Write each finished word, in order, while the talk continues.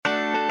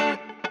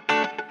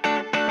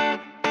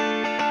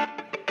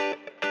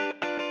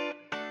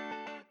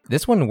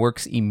This one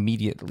works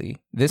immediately.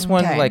 This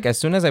one, like, as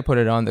soon as I put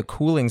it on, the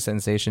cooling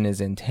sensation is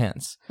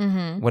intense.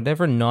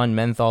 Whatever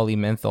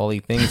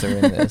non-mentholy things are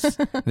in this,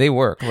 they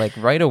work, like,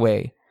 right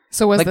away.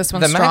 So was this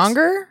one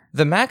stronger?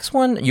 The Max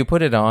one, you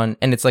put it on,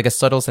 and it's like a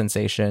subtle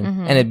sensation,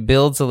 and it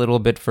builds a little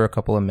bit for a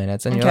couple of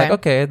minutes, and you're like,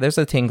 okay, there's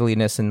a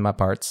tingliness in my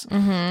parts.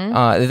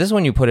 This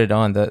one, you put it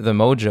on, the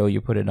Mojo, you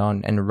put it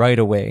on, and right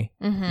away,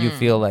 you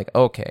feel like,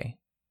 okay,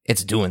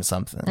 it's doing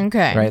something.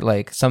 Okay. Right?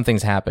 Like,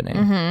 something's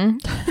happening.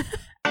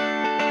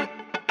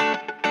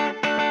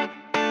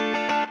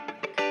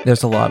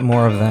 There's a lot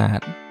more of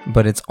that,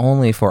 but it's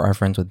only for our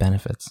friends with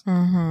benefits.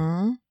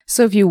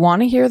 So if you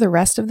want to hear the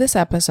rest of this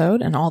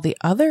episode and all the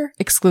other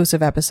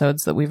exclusive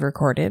episodes that we've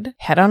recorded,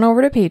 head on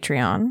over to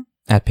Patreon.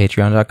 At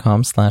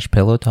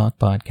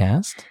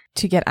patreon.com/pillowtalkpodcast.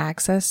 To get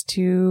access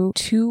to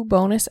 2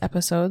 bonus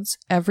episodes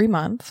every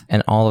month.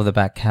 And all of the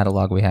back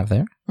catalog we have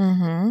there.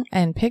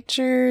 And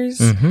pictures,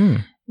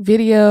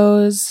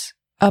 videos,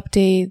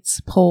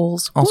 updates,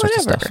 polls, all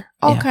whatever. sorts of stuff.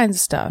 All kinds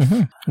of stuff.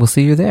 We'll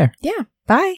see you there. Yeah. Bye.